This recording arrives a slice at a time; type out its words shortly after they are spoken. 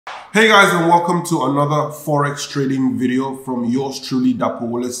Hey guys, and welcome to another Forex trading video from yours truly, Dapo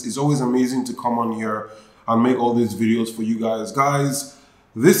Willis. It's always amazing to come on here and make all these videos for you guys. Guys,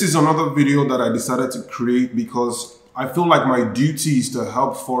 this is another video that I decided to create because I feel like my duty is to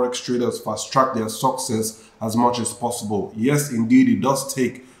help Forex traders fast track their success as much as possible. Yes, indeed, it does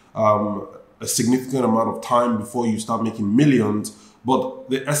take a significant amount of time before you start making millions. But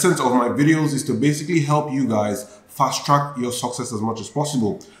the essence of my videos is to basically help you guys fast track your success as much as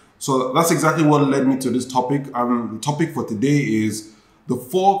possible. So that's exactly what led me to this topic. And the topic for today is the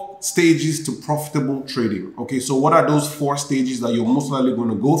 4 stages to profitable trading. Okay, so what are those 4 stages that you're most likely going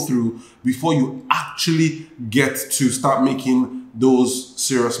to go through before you actually get to start making those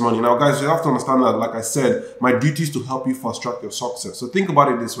serious money? Now, guys, you have to understand that, like I said, my duty is to help you fast track your success. So think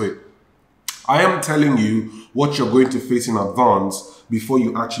about it this way. I am telling you what you're going to face in advance before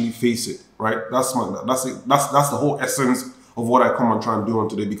you actually face it, right? That's the whole essence of what I come and try and do on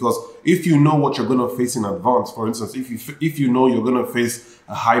today. Because if you know what you're going to face in advance, for instance, if you know you're going to face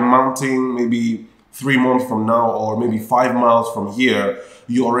a high mountain maybe 3 months from now, or maybe 5 miles from here,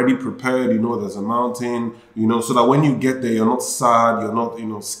 you're already prepared. You know there's a mountain, you know, so that when you get there, you're not sad, you're not, you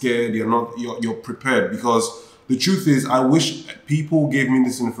know, scared, you're prepared. Because the truth is, I wish people gave me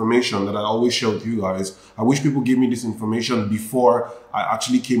this information that I always share with you guys. I wish people gave me this information before I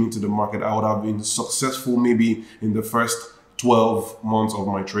actually came into the market. I would have been successful maybe in the first 12 months of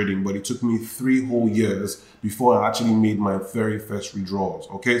my trading, but it took me 3 whole years before I actually made my very first withdrawals.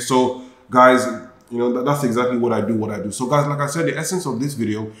 Okay, so guys, you know, that's exactly what I do. So guys, like I said, the essence of this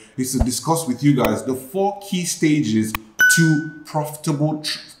video is to discuss with you guys the 4 key stages to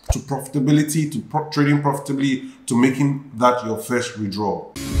profitability, to trading profitably, to making that your first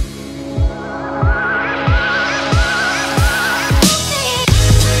withdrawal.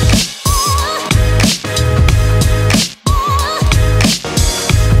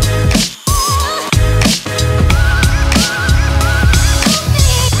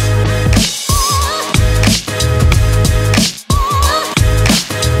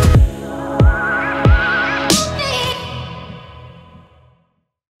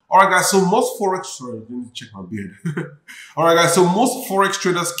 Alright guys, so most Forex, sorry, let me check my beard. Alright guys, so most Forex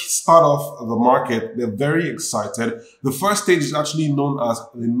traders start off the market, they're very excited. The first stage is actually known as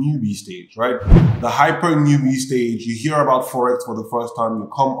the newbie stage, right? The hyper newbie stage. You hear about Forex for the first time, you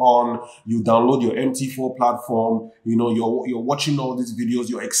come on, you download your MT4 platform, you know, you're watching all these videos,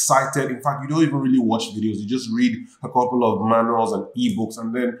 you're excited. In fact, you don't even really watch videos, you just read a couple of manuals and ebooks,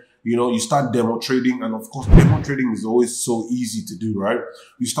 and then you know, you start demo trading. And of course, demo trading is always so easy to do, right?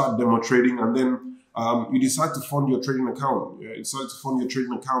 You start demo trading, and then you decide to fund your trading account. You decide to fund your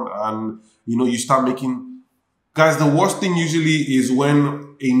trading account, and you know, you start making. Guys, the worst thing usually is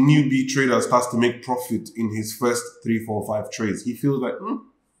when a newbie trader starts to make profit in his first 3, 4, 5 trades. He feels like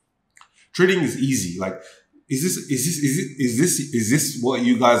trading is easy. Like, is this what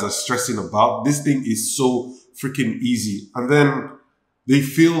you guys are stressing about? This thing is so freaking easy, and then they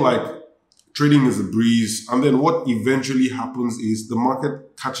feel like trading is a breeze. And then what eventually happens is the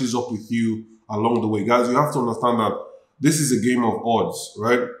market catches up with you along the way. Guys, you have to understand that this is a game of odds,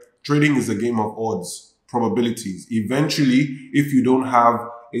 right? Trading is a game of odds, probabilities. Eventually, if you don't have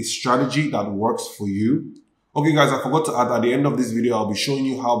a strategy that works for you. Okay, guys, I forgot to add, at the end of this video, I'll be showing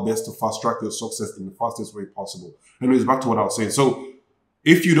you how best to fast track your success in the fastest way possible. Anyways, back to what I was saying. So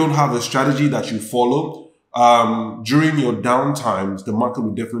if you don't have a strategy that you follow, during your downtimes, the market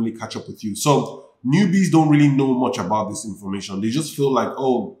will definitely catch up with you. So newbies don't really know much about this information. They just feel like,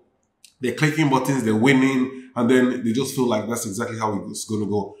 oh, they're clicking buttons, they're winning, and then they just feel like that's exactly how it's going to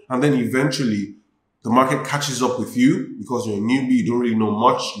go. And then eventually the market catches up with you because you're a newbie, you don't really know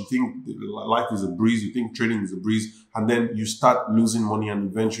much. You think life is a breeze, you think trading is a breeze, and then you start losing money and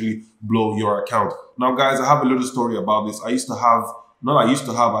eventually blow your account. Now, guys, I have a little story about this. I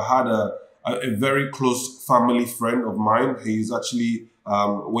had a very close family friend of mine. He's actually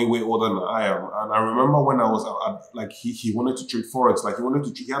way older than I am. And I remember when I was like, he wanted to trade Forex. Like,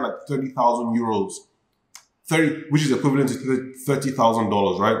 he had like 30,000 euros, which is equivalent to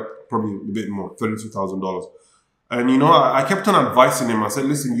 $30,000, right? Probably a bit more, $32,000. And, you know, I kept on advising him. I said,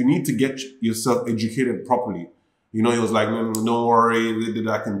 listen, you need to get yourself educated properly. You know, he was like, don't worry,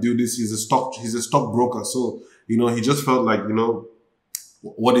 I can do this. He's a stockbroker. So, you know, he just felt like, you know,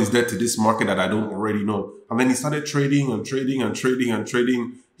 what is there to this market that I don't already know? And then he started trading and trading and trading and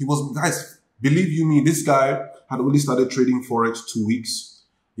trading. He was, guys, believe you me, this guy had only started trading Forex 2 weeks.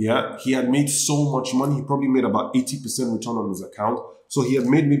 Yeah, he had made so much money. He probably made about 80% return on his account. So he had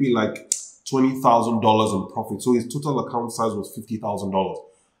made maybe like $20,000 in profit. So his total account size was $50,000.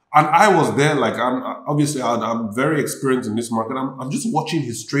 And I was there, like, I'm very experienced in this market. I'm just watching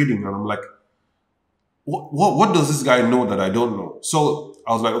his trading, and I'm like, what does this guy know that I don't know? So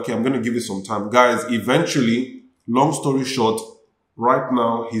I was like, okay, I'm going to give it some time. Guys, eventually, long story short, right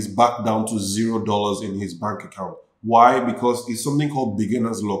now, he's back down to $0 in his bank account. Why? Because it's something called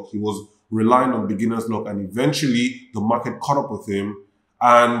beginner's luck. He was relying on beginner's luck, and eventually the market caught up with him.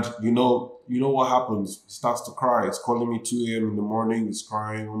 And you know what happens? He starts to cry. He's calling me 2 a.m. in the morning. He's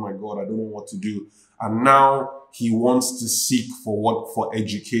crying. Oh my God, I don't know what to do. And now he wants to seek for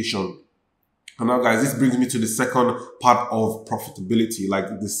education. And now, guys, this brings me to the second part of profitability,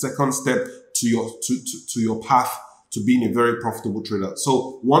 like the second step to your path to being a very profitable trader.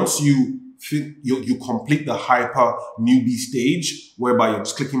 So once you complete the hyper newbie stage, whereby you're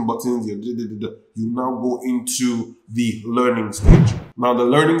just clicking buttons, you now go into the learning stage. Now, the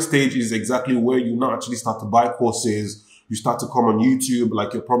learning stage is exactly where you now actually start to buy courses. You start to come on YouTube,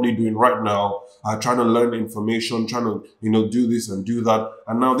 like you're probably doing right now, trying to learn information, trying to, do this and do that.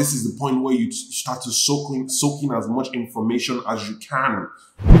 And now this is the point where you start to soak in as much information as you can.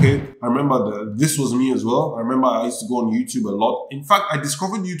 Okay. I remember this was me as well. I remember I used to go on YouTube a lot. In fact, I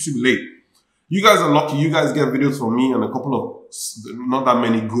discovered YouTube late. You guys are lucky. You guys get videos from me and a couple of, not that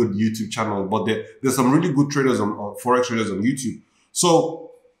many good YouTube channels, but there's some really good traders on Forex traders on YouTube. So,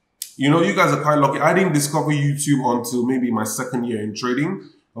 you guys are quite lucky. I didn't discover YouTube until maybe my second year in trading.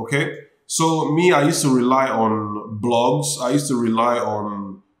 Okay. So me, I used to rely on blogs. I used to rely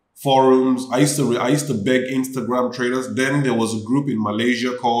on forums. I used to beg Instagram traders. Then there was a group in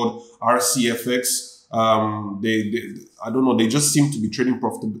Malaysia called RCFX. I don't know. They just seemed to be trading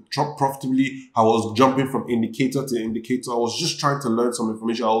profitably. I was jumping from indicator to indicator. I was just trying to learn some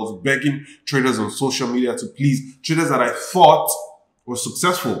information. I was begging traders on social media to please, traders that I thought were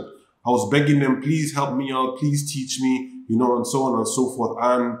successful. I was begging them, please help me out, please teach me, and so on and so forth.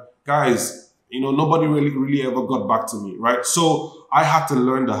 And guys, nobody really ever got back to me, right? So I had to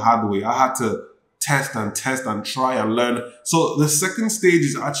learn the hard way. I had to test and try and learn. So the second stage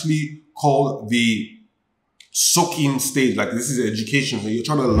is actually called the soaking stage. Like, this is education. So you're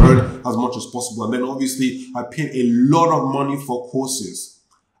trying to learn as much as possible. And then obviously I paid a lot of money for courses.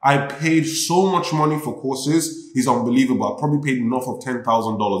 I paid so much money for courses. It's unbelievable. I probably paid north of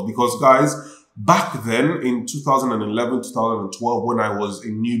 $10,000 because, guys, back then in 2011, 2012, when I was a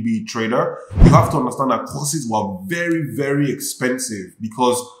newbie trader, you have to understand that courses were very, very expensive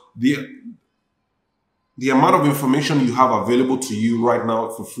because the amount of information you have available to you right now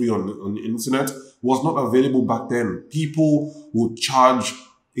for free on the internet was not available back then. People would charge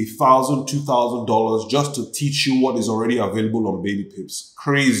 $1,000, $2,000 just to teach you what is already available on Baby Pips.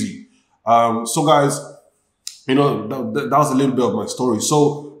 Crazy. So guys, that was a little bit of my story.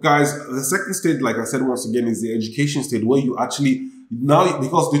 So guys, the second stage, like I said, once again, is the education stage where you actually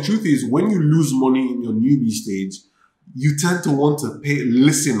because the truth is when you lose money in your newbie stage, you tend to want to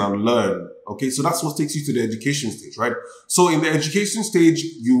listen and learn. Okay, so that's what takes you to the education stage, right? So in the education stage,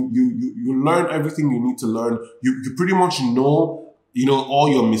 you learn everything you need to learn. You pretty much know all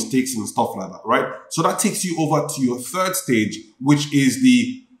your mistakes and stuff like that, right? So that takes you over to your third stage, which is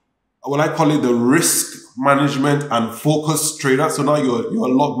what I call it, the risk management and focus trader. So now you're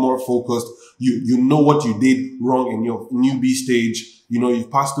a lot more focused. You know what you did wrong in your newbie stage. You've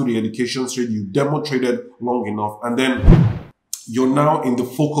passed through the education stage. You demo traded long enough. And then you're now in the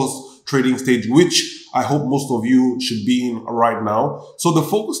focus trading stage, which I hope most of you should be in right now. So the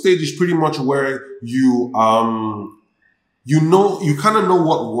focus stage is pretty much where you kind of know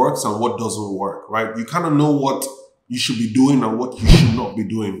what works and what doesn't work, right? You kind of know what you should be doing and what you should not be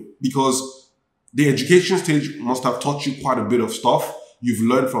doing, because the education stage must have taught you quite a bit of stuff. You've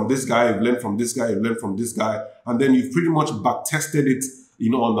learned from this guy, you've learned from this guy, you've learned from this guy, and then you've pretty much back tested it,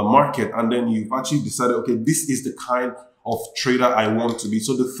 on the market, and then you've actually decided, okay, this is the kind of trader I want to be.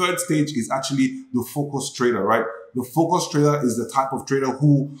 So the third stage is actually the focus trader, right? The focus trader is the type of trader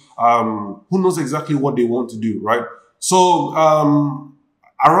who knows exactly what they want to do, right? So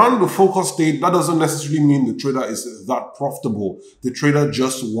around the focus stage, that doesn't necessarily mean the trader is that profitable. The trader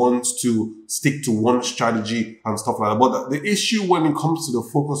just wants to stick to one strategy and stuff like that. But the issue when it comes to the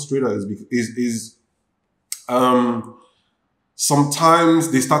focus trader is sometimes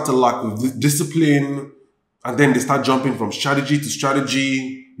they start to lack discipline, and then they start jumping from strategy to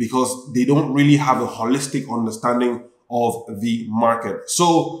strategy because they don't really have a holistic understanding of the market.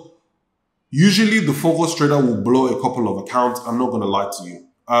 So usually the focus trader will blow a couple of accounts. I'm not going to lie to you.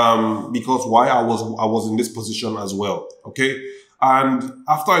 Because why? I was in this position as well. Okay. And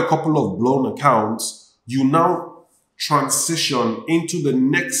after a couple of blown accounts, you now transition into the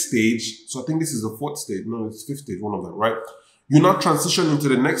next stage. So I think this is the fourth stage. No, it's fifth stage, one of them, right? You now transition into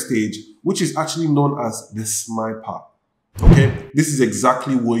the next stage, which is actually known as the sniper. Okay, this is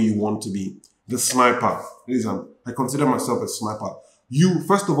exactly where you want to be. The sniper. Listen, I consider myself a sniper. You,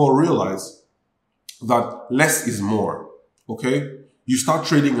 first of all, realize that less is more. Okay, you start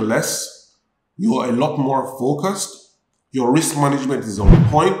trading less. You're a lot more focused. Your risk management is on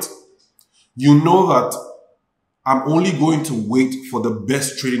point. You know that I'm only going to wait for the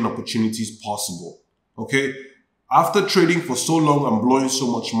best trading opportunities possible. Okay, after trading for so long and blowing so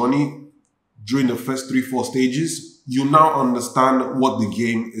much money during the first 3-4 stages, you now understand what the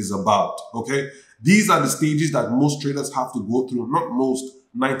game is about. Okay, these are the stages that most traders have to go through. Not most,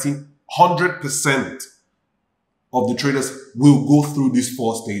 100% of the traders will go through these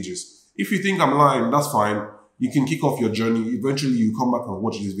 4 stages. If you think I'm lying, that's fine. You can kick off your journey. Eventually, you come back and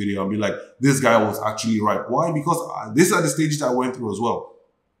watch this video and be like, this guy was actually right. Why? Because these are the stages I went through as well.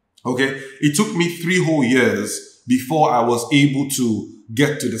 Okay, it took me 3 whole years before I was able to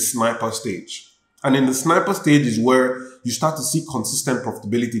get to the sniper stage. And in the sniper stage is where you start to see consistent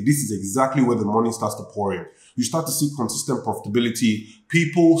profitability. This is exactly where the money starts to pour in. You start to see consistent profitability.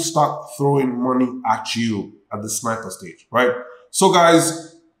 People start throwing money at you at the sniper stage, right? So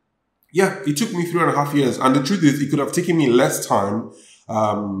guys, yeah, it took me 3.5 years. And the truth is, it could have taken me less time.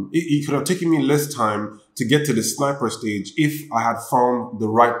 It could have taken me less time to get to the sniper stage if I had found the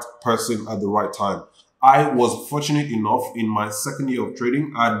right person at the right time. I was fortunate enough in my 2nd year of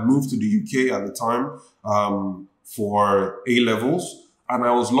trading. I had moved to the UK at the time for A-levels. And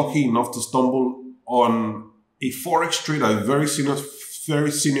I was lucky enough to stumble on a Forex trader, a very senior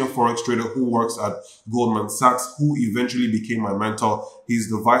Forex trader who works at Goldman Sachs, who eventually became my mentor. He's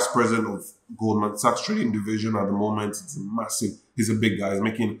the vice president of Goldman Sachs trading division at the moment. It's massive. He's a big guy. He's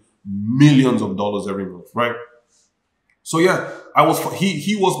making millions of dollars every month, right? So yeah,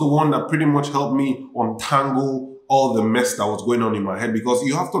 he was the one that pretty much helped me untangle all the mess that was going on in my head, because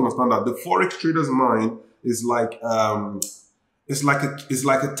you have to understand that the Forex trader's mind is like it's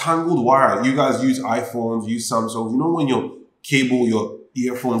like a tangled wire. You guys use iPhones, use Samsungs. You know when your cable, your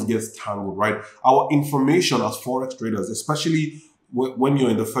earphones gets tangled, right? Our information as Forex traders, especially when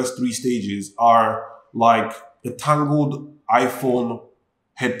you're in the first 3 stages, are like a tangled iPhone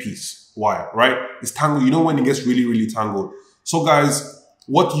headpiece wire, right? It's tangled. You know when it gets really, really tangled. So guys,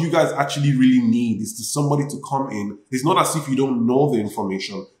 what you guys actually really need is somebody to come in. It's not as if you don't know the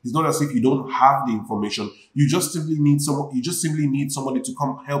information. It's not as if you don't have the information. You just simply need somebody to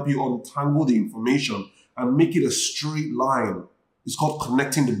come help you untangle the information and make it a straight line. It's called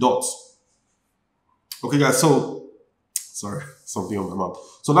connecting the dots. Okay, guys, so, sorry, something on my mouth.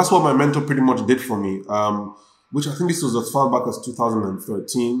 So that's what my mentor pretty much did for me, which I think this was as far back as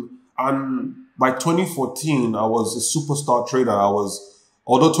 2013. And by 2014, I was a superstar trader.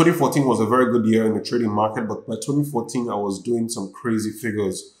 Although 2014 was a very good year in the trading market, but by 2014, I was doing some crazy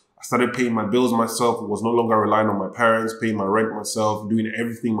figures. I started paying my bills myself. I was no longer relying on my parents, paying my rent myself, doing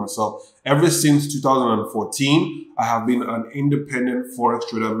everything myself. Ever since 2014, I have been an independent Forex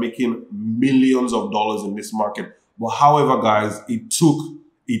trader making millions of dollars in this market. But however, guys, it took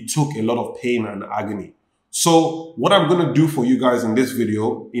a lot of pain and agony. So what I'm going to do for you guys in this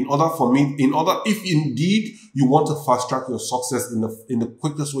video, if indeed you want to fast track your success in the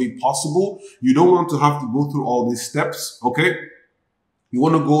quickest way possible, you don't want to have to go through all these steps, okay? You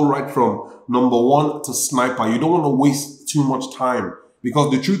want to go right from number 1 to sniper. You don't want to waste too much time,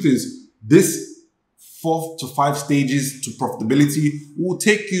 because the truth is this 4 to 5 stages to profitability will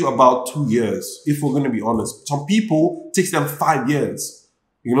take you about 2 years, if we're going to be honest. Some people it takes them 5 years.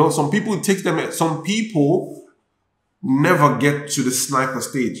 You know, some people never get to the sniper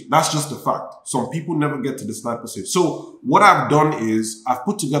stage. That's just a fact. Some people never get to the sniper stage. So what I've done is I've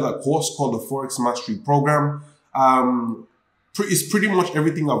put together a course called the Forex Mastery Program. It's pretty much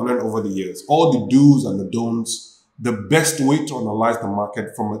everything I've learned over the years. All the do's and the don'ts. The best way to analyze the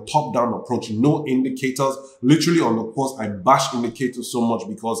market from a top-down approach. No indicators. Literally on the course, I bash indicators so much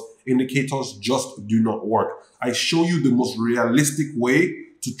because indicators just do not work. I show you the most realistic way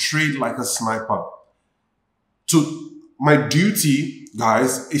to trade like a sniper. My duty,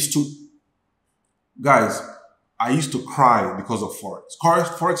 guys, I used to cry because of Forex.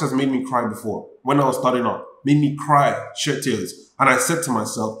 Forex has made me cry before. When I was starting out, made me cry, shed tears. And I said to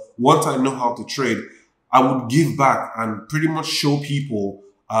myself, once I know how to trade, I would give back and pretty much show people,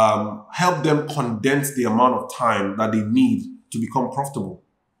 help them condense the amount of time that they need to become profitable.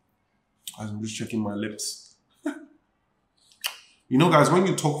 I'm just checking my lips. You know, guys, when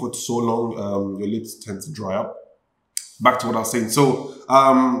you talk for so long, your lips tend to dry up. Back to what I was saying. So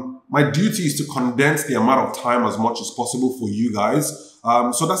my duty is to condense the amount of time as much as possible for you guys.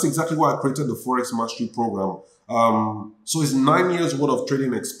 So that's exactly why I created the Forex Mastery Program. So it's 9 years worth of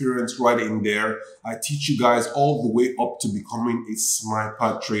trading experience right in there. I teach you guys all the way up to becoming a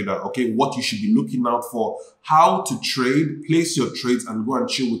sniper trader. Okay, what you should be looking out for, how to trade, place your trades and go and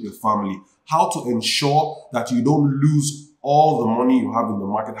chill with your family, how to ensure that you don't lose all the money you have in the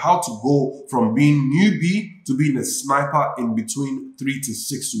market, how to go from being newbie to being a sniper in between 3 to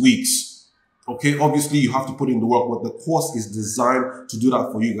 6 weeks. Okay, obviously you have to put in the work, but the course is designed to do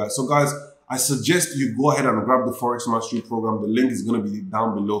that for you guys. So guys, I suggest you go ahead and grab the Forex Mastery program. The link is going to be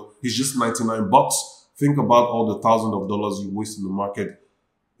down below. It's just 99 bucks. Think about all the thousands of dollars you waste in the market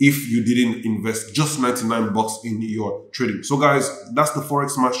if you didn't invest just 99 bucks in your trading. So guys, that's the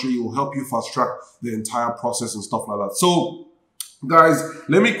Forex Mastery. It will help you fast track the entire process and stuff like that. So guys,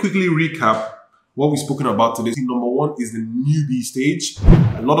 let me quickly recap what we've spoken about today. Number one is the newbie stage.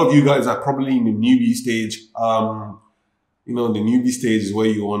 A lot of you guys are probably in the newbie stage. You know, the newbie stage is where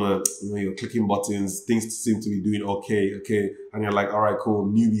you want to, you're clicking buttons, things seem to be doing okay. And you're like, all right, cool,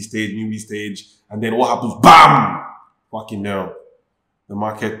 newbie stage. And then what happens? Bam! Fucking hell. The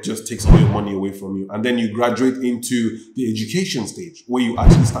market just takes all your money away from you. And then you graduate into the education stage where you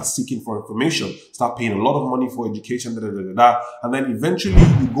actually start seeking for information, start paying a lot of money for education, and then eventually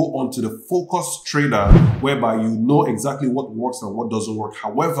you go on to the focus trader whereby you know exactly what works and what doesn't work.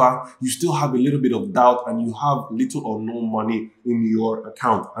 However, you still have a little bit of doubt and you have little or no money in your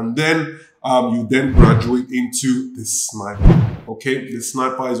account. And then you then graduate into the sniper. Okay, the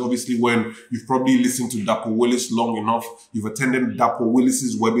sniper is obviously when you've probably listened to Dapper Willis long enough. You've attended Dapper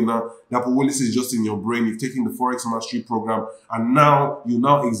Willis's webinar. Dapper Willis is just in your brain. You've taken the Forex Mastery program, and now you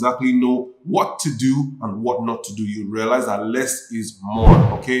exactly know what to do and what not to do. You realize that less is more.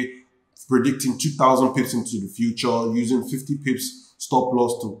 Okay, predicting 2,000 pips into the future, using 50 pips stop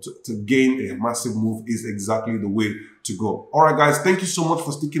loss to gain a massive move is exactly the way to go. All right, guys, thank you so much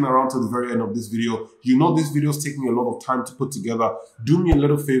for sticking around to the very end of this video. You know this video is taking me a lot of time to put together. Do me a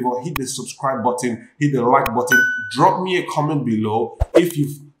little favor, hit the subscribe button, hit the like button, drop me a comment below.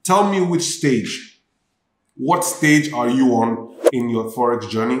 Tell me which stage, what stage are you on in your Forex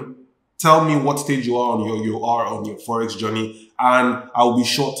journey? Tell me what stage you are on your Forex journey, and I'll be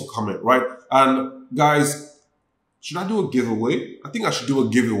sure to comment, right? And guys, should I do a giveaway? I think I should do a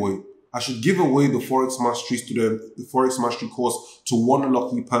giveaway. I should give away the Forex Mastery student, the Forex Mastery course to one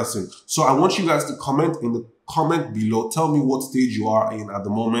lucky person. So I want you guys to comment in the comment below. Tell me what stage you are in at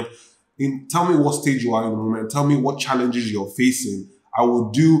the moment. Tell me what stage you are in the moment. Tell me what challenges you're facing. I will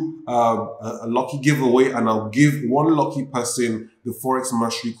do a lucky giveaway and I'll give one lucky person the Forex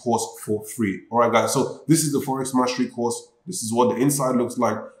Mastery course for free. All right, guys. So this is the Forex Mastery course. This is what the inside looks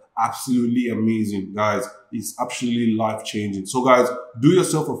like. Absolutely amazing, guys. It's absolutely life-changing. So guys, do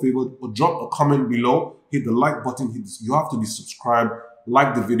yourself a favor, drop a comment below, hit the like button, you have to be subscribed,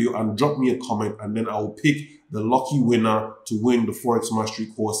 like the video and drop me a comment, and then I will pick the lucky winner to win the Forex Mastery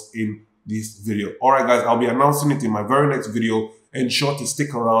course in this video. All right, guys, I'll be announcing it in my very next video. Ensure to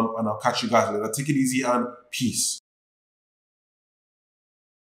stick around and I'll catch you guys later. Take it easy and peace.